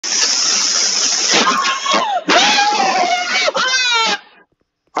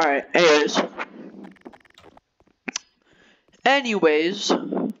Alright, anyways,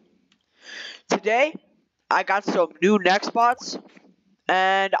 today I got some new neck spots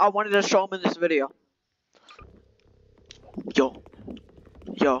and I wanted to show them in this video. Yo.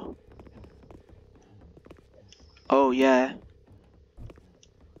 Oh yeah.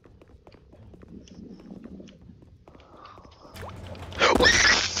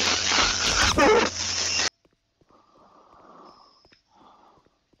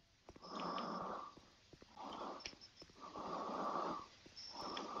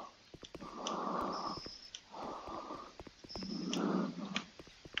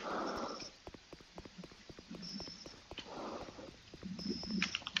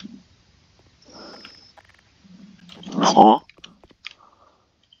 Huh?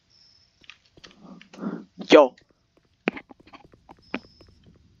 Yo.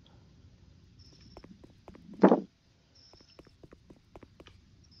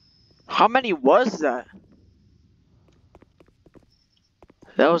 How many was that?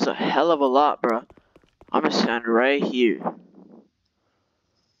 That was a hell of a lot, bro. I'm gonna stand right here.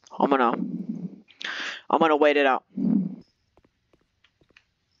 I'm gonna wait it out.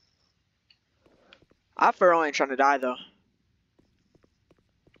 I for real ain't trying to die though.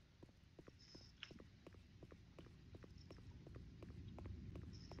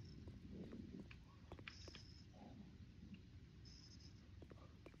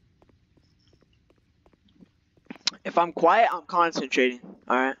 If I'm quiet, I'm concentrating.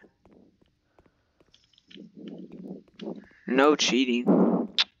 Alright? No cheating.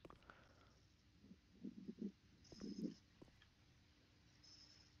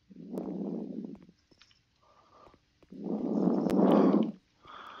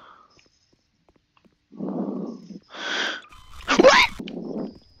 What?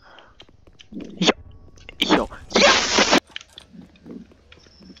 Yo. Yes!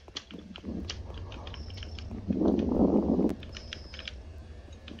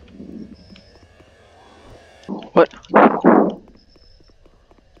 What?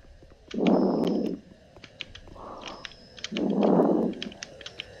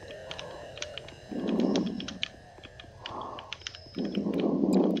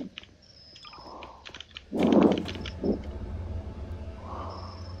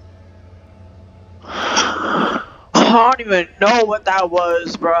 I don't even know what that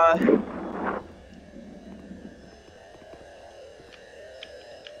was, bruh.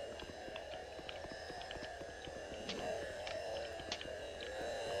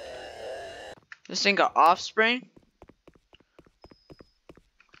 This thing got offspring?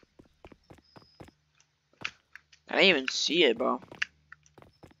 I didn't even see it, bro.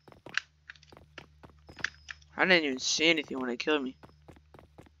 I didn't even see anything when it killed me.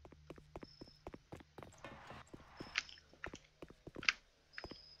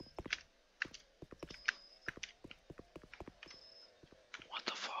 What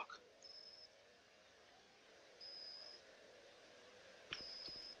the fuck?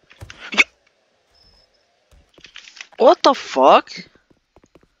 What the fuck?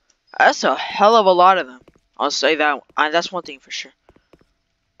 That's a hell of a lot of them. I'll say that. That's one thing for sure.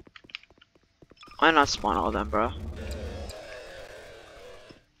 Why not spawn all of them, bro?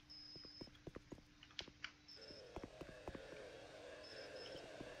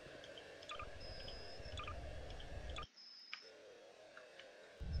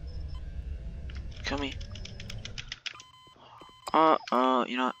 Kill me.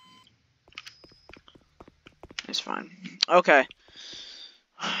 You know what? It's fine. Okay.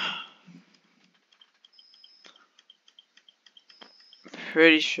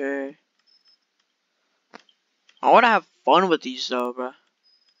 Pretty sure. I want to have fun with these though, bro.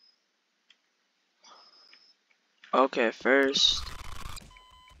 Okay, first.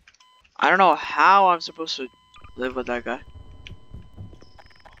 I don't know how I'm supposed to live with that guy.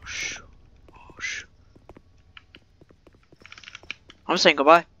 Oh, shoot. Oh, shoot. I'm saying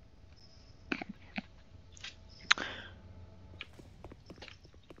goodbye.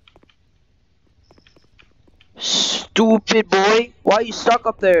 Stupid boy. Why are you stuck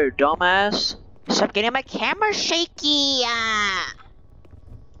up there, dumbass? Stop getting my camera shaky. I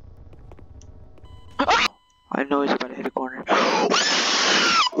know he's about to hit a corner.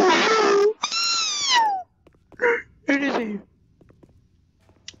 It is he.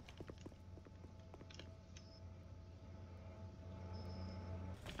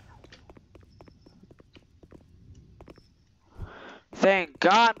 Thank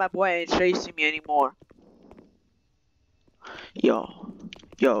God my boy ain't chasing me anymore. Yo.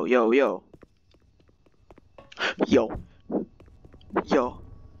 Yo. Yo.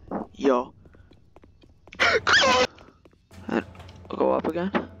 And I'll go up. up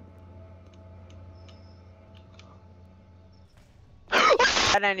again.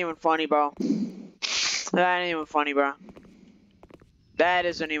 That ain't even funny, bro. That ain't even funny, bro. That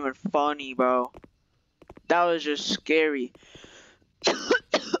isn't even funny, bro. That was just scary.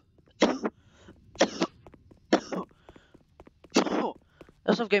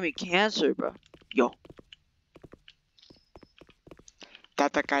 That stuff gave me cancer, bro. Yo.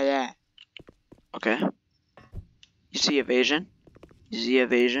 Tatakaya. Okay. You see evasion? You see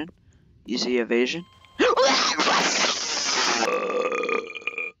evasion? You see evasion?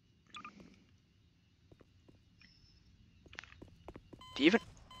 Do you even...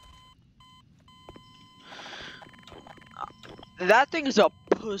 That thing is a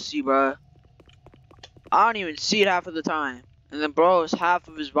pussy, bro. I don't even see it half of the time. And then, bro, half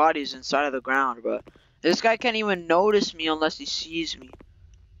of his body is inside of the ground, bro. This guy can't even notice me unless he sees me.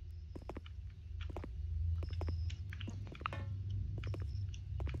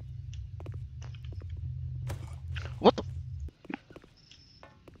 What the?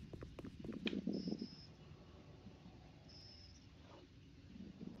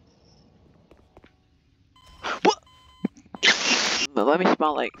 What? Let me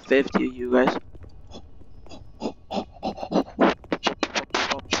spawn like 50 of you guys.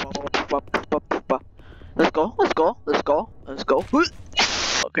 Let's go, let's go, let's go, let's go.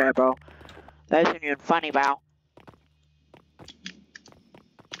 Okay, bro. That isn't even funny, bro.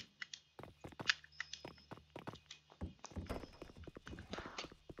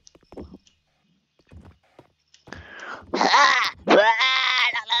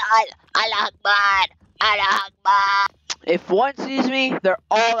 If one sees me, they're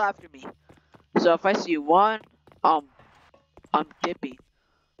all after me. So if I see one, I'm dipping.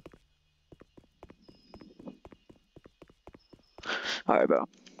 Alright, bro.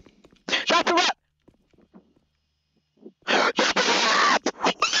 Shut the up!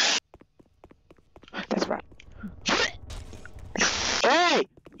 That's right. Hey!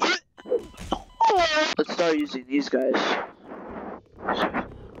 Let's start using these guys.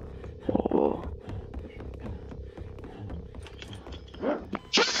 Oh.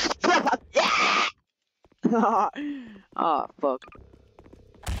 Ah, fuck.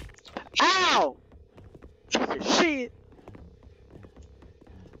 Ow! Piece of shit!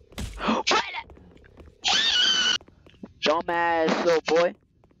 Dumbass little boy.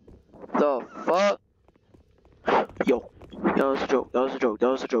 The fuck? Yo. That was a joke. That was a joke. That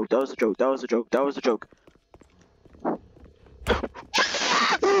was a joke. That was a joke. That was a joke. That was a joke.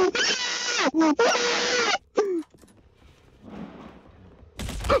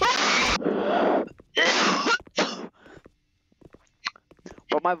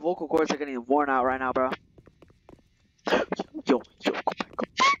 Bro, my vocal cords are getting worn out right now, bro. Yo,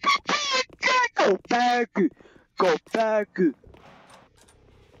 go back, go back.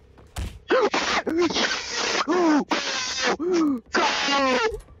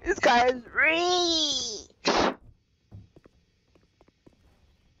 This guy is reach.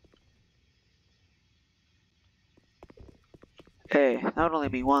 Hey, that would only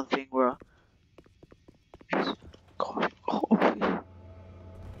mean one thing, bro. Just go. Oh, please.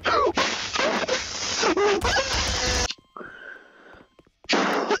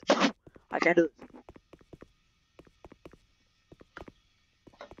 I can't do it.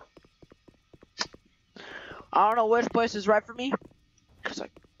 I don't know which place is right for me. Cause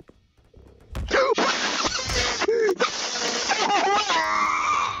like.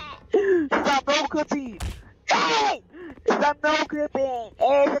 Stop no clipping! Hey! Stop no clipping!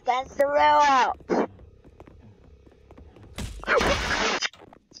 It's against the rules!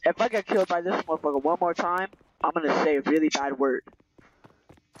 If I get killed by this motherfucker one more time, I'm gonna say a really bad word.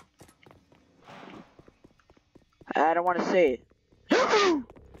 I don't want to say it.